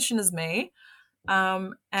same position as me.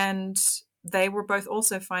 And they were both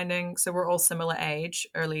also finding, so we're all similar age,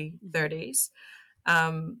 early 30s.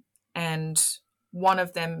 And one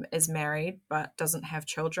of them is married but doesn't have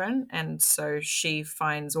children. And so she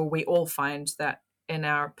finds, or we all find that in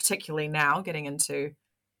our, particularly now getting into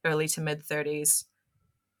early to mid 30s,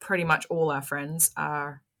 pretty much all our friends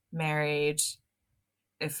are married,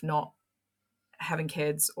 if not having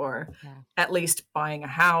kids, or at least buying a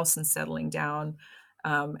house and settling down.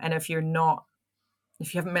 And if you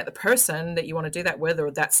haven't met the person that you want to do that with,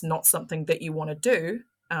 or that's not something that you want to do,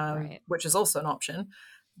 which is also an option,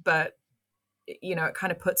 but it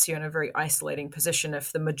kind of puts you in a very isolating position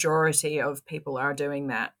if the majority of people are doing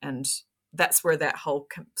that. And that's where that whole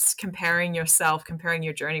comparing your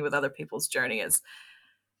journey with other people's journey is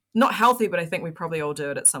not healthy, but I think we probably all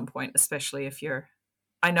do it at some point, especially if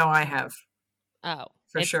I know I have. Oh,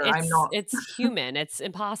 for sure. I'm not. It's human. It's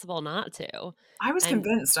impossible not to. I was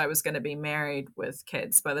convinced I was going to be married with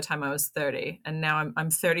kids by the time I was 30, and now I'm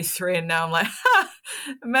 33, and now I'm like,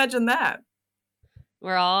 imagine that.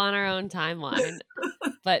 We're all on our own timeline.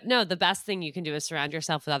 But no, the best thing you can do is surround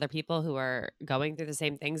yourself with other people who are going through the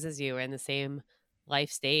same things as you, in the same life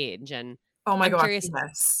stage. And oh my gosh, curious,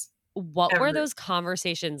 yes. What were those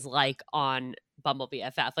conversations like on Bumble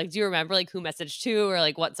BFF? Like, do you remember like who messaged who, or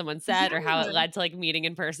like what someone said, or how it led to like meeting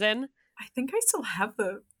in person? I think I still have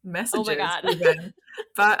the messages. Oh my God. Even.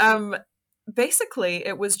 But basically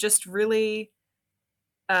it was just really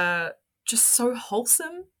just so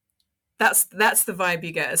wholesome. That's the vibe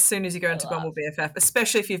you get as soon as you go into Bumble BFF,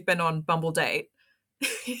 especially if you've been on Bumble Date.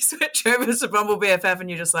 You switch over to Bumble BFF and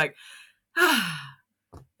you're just like,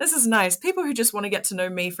 this is nice. People who just want to get to know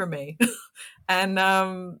me for me.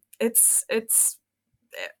 And it's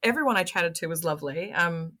everyone I chatted to was lovely.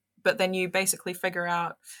 But then you basically figure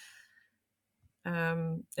out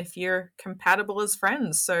if you're compatible as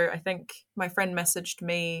friends. So I think my friend messaged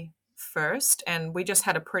me first, and we just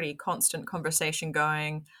had a pretty constant conversation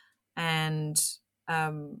going, and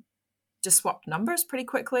just swapped numbers pretty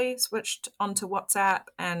quickly, switched onto WhatsApp,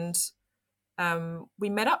 and we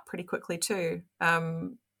met up pretty quickly too.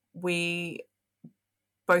 We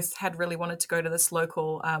both had really wanted to go to this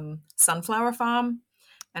local sunflower farm,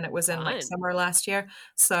 and it was in like summer last year.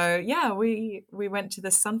 So yeah, we went to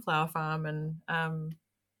this sunflower farm and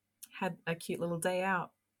had a cute little day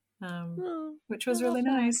out, which was really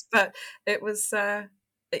nice. But it was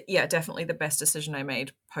definitely the best decision I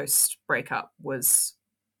made post breakup was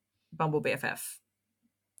Bumble BFF.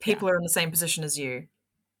 People are in the same position as you,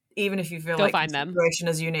 even if you feel like the situation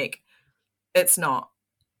is unique. It's not.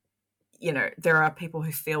 There are people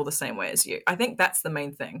who feel the same way as you. I think that's the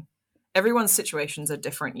main thing. Everyone's situations are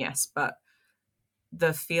different, yes, but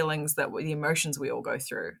the feelings the emotions we all go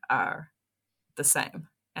through are the same,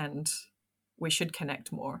 and we should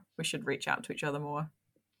connect more. We should reach out to each other more.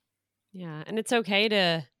 Yeah, and it's okay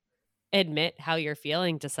to admit how you're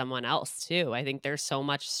feeling to someone else too. I think there's so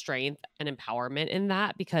much strength and empowerment in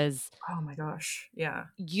that, because oh my gosh, yeah,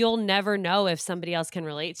 you'll never know if somebody else can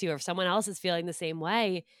relate to you, or if someone else is feeling the same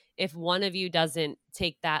way, if one of you doesn't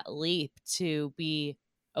take that leap to be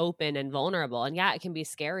open and vulnerable. And yeah, it can be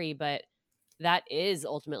scary, but that is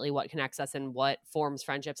ultimately what connects us and what forms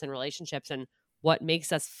friendships and relationships and what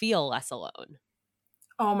makes us feel less alone.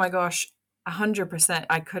 Oh my gosh, 100%.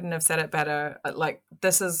 I couldn't have said it better. Like,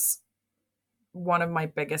 this is one of my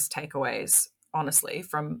biggest takeaways, honestly,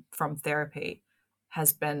 from therapy,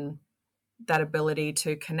 has been that ability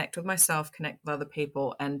to connect with myself, connect with other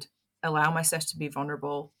people, and allow myself to be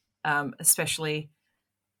vulnerable, especially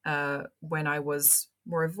when I was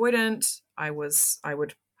more avoidant. I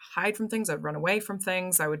would hide from things. I'd run away from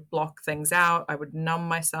things. I would block things out. I would numb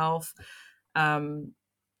myself. And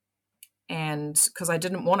because I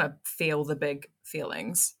didn't want to feel the big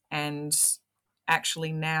feelings. And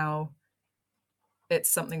actually now it's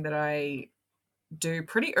something that I do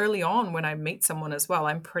pretty early on when I meet someone as well.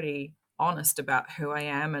 I'm pretty honest about who I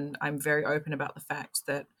am, and I'm very open about the fact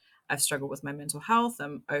that I've struggled with my mental health.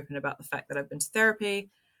 I'm open about the fact that I've been to therapy,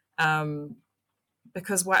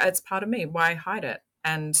 because it's part of me. Why hide it?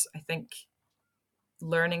 And I think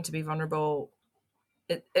learning to be vulnerable,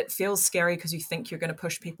 it feels scary because you think you're going to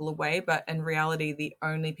push people away, but in reality, the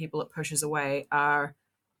only people it pushes away are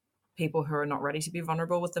people who are not ready to be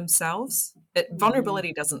vulnerable with themselves.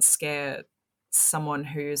 Vulnerability doesn't scare someone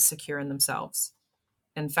who is secure in themselves.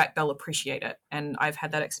 In fact, they'll appreciate it. And I've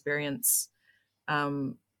had that experience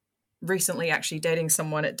recently actually dating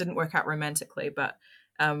someone. It didn't work out romantically, but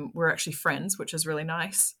we're actually friends, which is really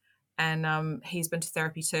nice. And he's been to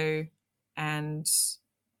therapy too. And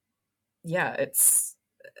yeah,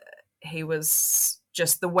 he was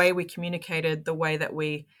just the way we communicated, the way that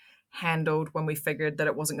we handled when we figured that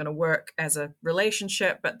it wasn't going to work as a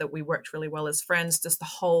relationship, but that we worked really well as friends. Just the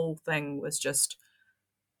whole thing was just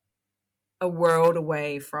a world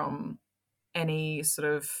away from any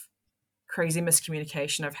sort of crazy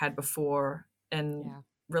miscommunication I've had before in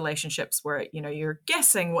relationships where, you're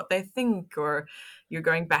guessing what they think, or you're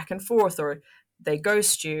going back and forth, or they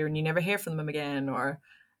ghost you and you never hear from them again, or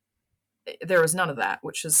there was none of that,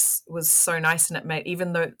 which was so nice. And it made,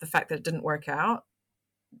 even though the fact that it didn't work out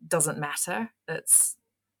doesn't matter, it's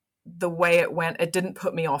the way it went. It didn't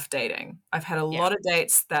put me off dating. I've had a lot of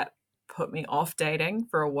dates that put me off dating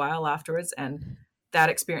for a while afterwards, and that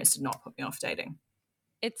experience did not put me off dating.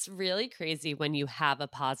 It's really crazy when you have a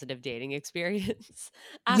positive dating experience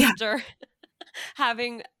after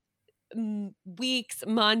having weeks,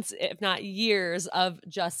 months, if not years of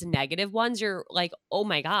just negative ones. You're like, oh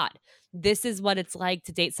my God, this is what it's like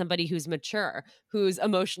to date somebody who's mature, who's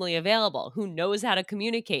emotionally available, who knows how to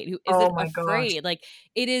communicate, who isn't afraid. Gosh. Like,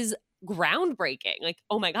 it is groundbreaking. Like,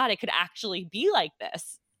 oh my God, it could actually be like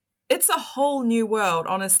this. It's a whole new world,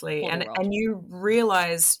 honestly. And you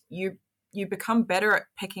realize you become better at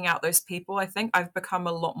picking out those people. I think I've become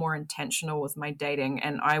a lot more intentional with my dating,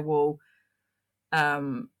 and I will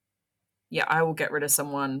I will get rid of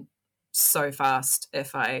someone so fast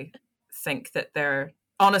if I think that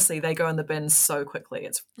they go in the bin so quickly.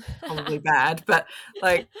 It's probably bad, but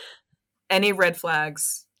like any red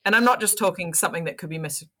flags, and I'm not just talking something that could be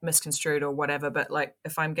misconstrued or whatever, but like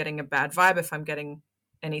if I'm getting a bad vibe, if I'm getting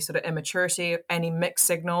any sort of immaturity, any mixed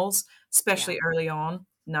signals, especially early on,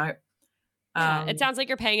 no. It sounds like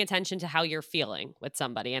you're paying attention to how you're feeling with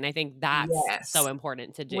somebody, and I think that's so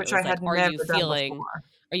important to do. Which I had never done before.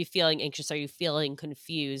 Are you feeling anxious? Are you feeling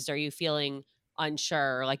confused? Are you feeling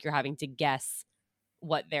unsure? Like you're having to guess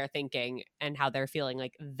what they're thinking and how they're feeling.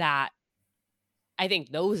 Like that. I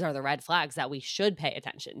think those are the red flags that we should pay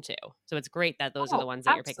attention to. So it's great that those are the ones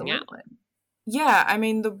that you're picking out. Yeah, I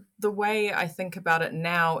mean, the way I think about it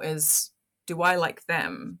now is, do I like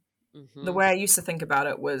them? Mm-hmm. The way I used to think about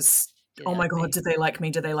it was, oh my God, do they like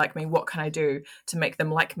me? Do they like me? What can I do to make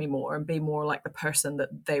them like me more and be more like the person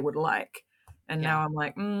that they would like? And now I'm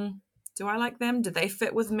like, do I like them? Do they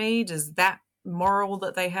fit with me? Does that moral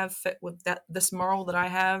that they have fit with this moral that I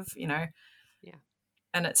have? Yeah.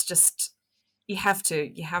 And it's just, you have to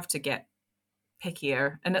get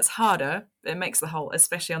pickier, and it's harder. It makes the whole,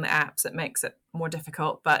 especially on the apps, it makes it more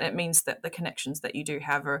difficult, but it means that the connections that you do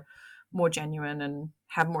have are more genuine and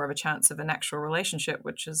have more of a chance of an actual relationship,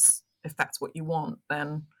 which is, if that's what you want,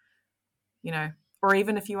 then, or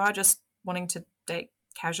even if you are just wanting to date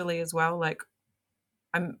casually as well, like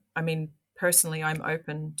personally, I'm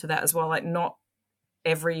open to that as well. Like, not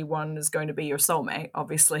everyone is going to be your soulmate,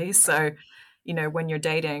 obviously. So, when you're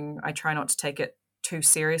dating, I try not to take it too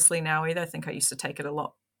seriously now either. I think I used to take it a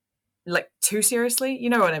lot, like, too seriously. You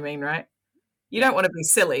know what I mean, right? You don't want to be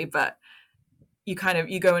silly, but you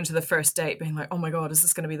go into the first date being like, oh my God, is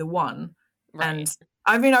this going to be the one? Right.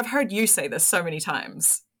 And I've heard you say this so many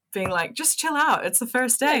times, being like, just chill out. It's the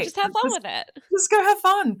first date. Yeah, just have fun with it. Just go have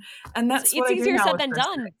fun. And that's what I do now. It's easier said than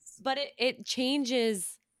done, but it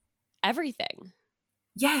changes everything.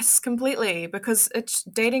 Yes, completely. Because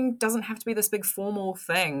dating doesn't have to be this big formal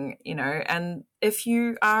thing, and if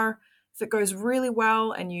it goes really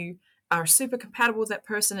well and you are super compatible with that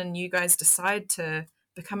person and you guys decide to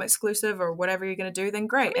become exclusive or whatever you're going to do, then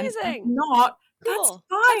great. Amazing. And if not, cool.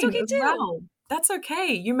 That's fine. That's okay too. Well. That's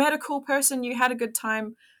okay. You met a cool person. You had a good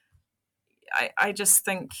time. I just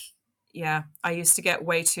think, I used to get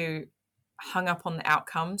way too hung up on the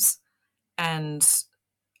outcomes. And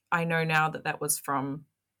I know now that was from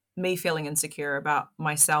me feeling insecure about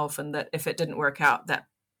myself, and that if it didn't work out, that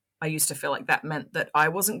I used to feel like that meant that I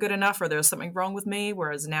wasn't good enough or there was something wrong with me.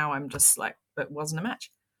 Whereas now I'm just like, it wasn't a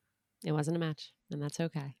match. It wasn't a match. And that's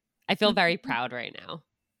okay. I feel very proud right now.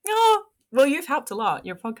 Oh, well, you've helped a lot.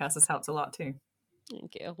 Your podcast has helped a lot too.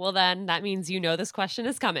 Thank you. Well, then that means this question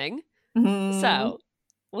is coming. Mm-hmm. So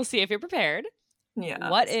we'll see if you're prepared. Yeah.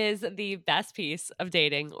 What is the best piece of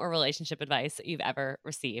dating or relationship advice that you've ever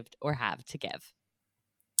received or have to give?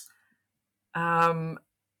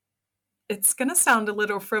 It's going to sound a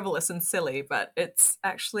little frivolous and silly, but it's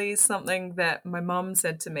actually something that my mom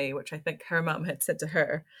said to me, which I think her mom had said to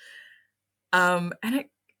her. And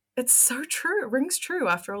it's so true. It rings true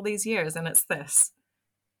after all these years. And it's this: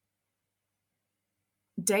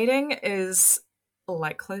 dating is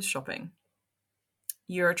like clothes shopping.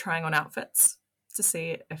 you're trying on outfits to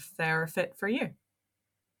see if they're a fit for you.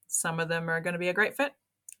 Some of them are going to be a great fit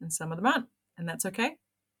and some of them aren't. And that's okay,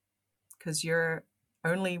 because your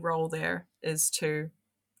only role there is to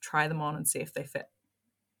try them on and see if they fit.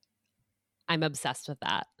 I'm obsessed with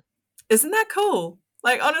that. Isn't that cool?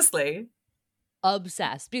 Like, honestly.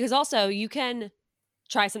 Obsessed. Because also you can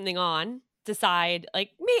try something on, decide, like,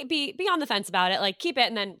 maybe be on the fence about it, like keep it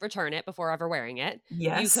and then return it before ever wearing it.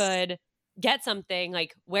 Yes. You could get something,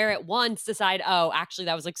 like wear it once, decide, oh, actually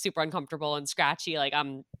that was like super uncomfortable and scratchy, like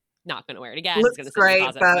I'm not going to wear it again. Looks it's gonna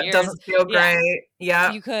great, but it doesn't feel great.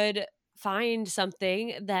 Yeah. You could find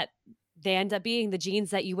something that they end up being the jeans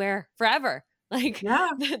that you wear forever. Like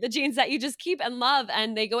the jeans that you just keep and love,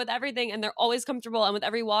 and they go with everything and they're always comfortable, and with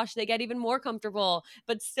every wash they get even more comfortable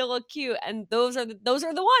but still look cute, and those are the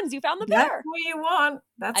ones you found the pair. That's what you want.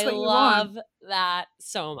 That's what you want. I love that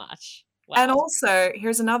so much. Wow. And also,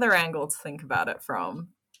 here's another angle to think about it from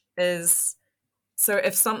is, so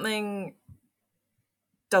if something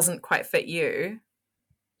doesn't quite fit you,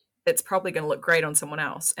 it's probably going to look great on someone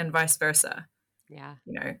else, and vice versa. Yeah.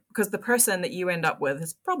 You know, because the person that you end up with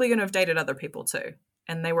is probably going to have dated other people too,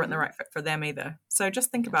 and they weren't the right fit for them either. So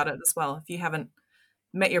just think about it as well. If you haven't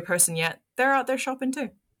met your person yet, they're out there shopping too.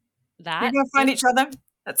 You're going to find each other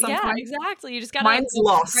at some point. Yeah, exactly. You just got to Mine's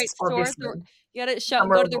lost, right obviously. You got to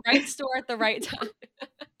go to the right store at the right time.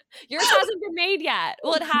 Yours hasn't been made yet.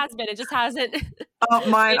 Well, it has been. It just hasn't. Oh,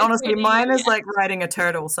 mine, honestly, mine is like riding a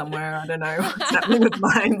turtle somewhere. I don't know what's happening with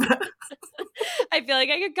mine. But I feel like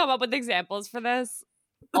I could come up with examples for this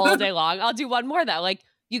all day long. I'll do one more though. Like,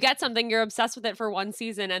 you get something, you're obsessed with it for one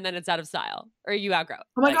season, and then it's out of style, or you outgrow it.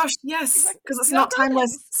 Oh my gosh, yes, because it's not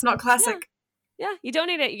timeless. It's not classic. Yeah, you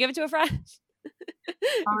donate it. You give it to a friend.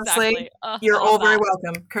 Honestly, exactly. You're all very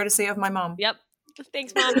welcome. Courtesy of my mom. Yep.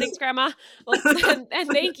 Thanks, Mom. Thanks, Grandma. Well, and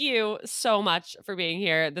thank you so much for being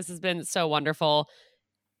here. This has been so wonderful.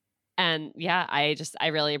 And yeah, I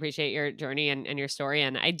really appreciate your journey and your story.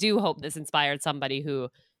 And I do hope this inspired somebody who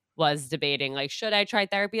was debating, like, should I try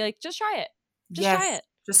therapy? Like, just try it. Try it.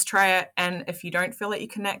 Just try it. And if you don't feel like you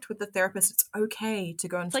connect with the therapist, it's okay to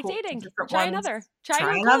go and talk like dating. to different Try ones. another.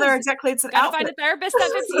 Try another. Exactly. It's an outfit. Find a therapist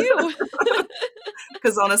that fits you.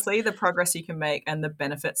 Because honestly, the progress you can make and the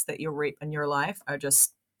benefits that you'll reap in your life are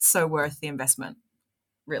just so worth the investment.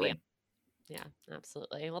 Really. Yeah,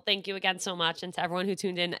 absolutely. Well, thank you again so much. And to everyone who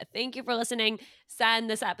tuned in, thank you for listening. Send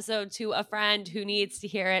this episode to a friend who needs to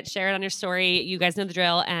hear it. Share it on your story. You guys know the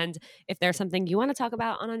drill. And if there's something you want to talk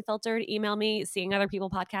about on Unfiltered, email me,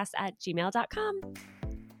 seeingotherpeoplepodcast@gmail.com.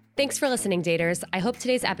 Thanks for listening, daters. I hope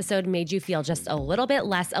today's episode made you feel just a little bit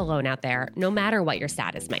less alone out there, no matter what your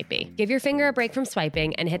status might be. Give your finger a break from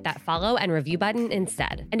swiping and hit that follow and review button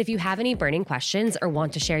instead. And if you have any burning questions or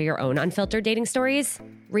want to share your own unfiltered dating stories,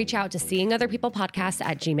 reach out to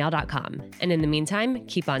seeingotherpeoplepodcast@gmail.com. And in the meantime,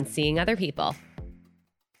 keep on seeing other people.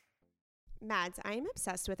 Mads, I am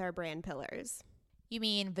obsessed with our brand pillars. You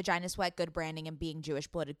mean Vagina Sweat, good branding, and being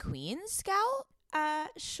Jewish-blooded queens, Scout?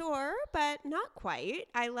 Sure, but not quite.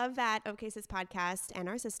 I love that OK Sis podcast and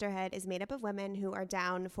our sisterhood is made up of women who are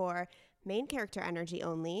down for main character energy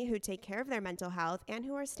only, who take care of their mental health, and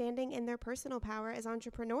who are standing in their personal power as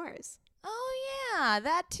entrepreneurs. Oh, yeah,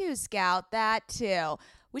 that too, Scout, that too.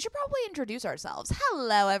 We should probably introduce ourselves.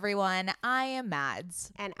 Hello, everyone. I am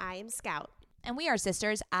Mads. And I am Scout. And we are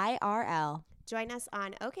sisters IRL. Join us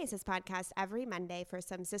on OK Sis podcast every Monday for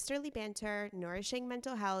some sisterly banter, nourishing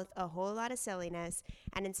mental health, a whole lot of silliness,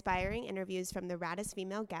 and inspiring interviews from the raddest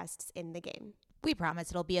female guests in the game. We promise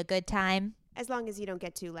it'll be a good time. As long as you don't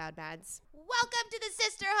get too loud, Mads. Welcome to the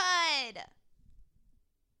sisterhood!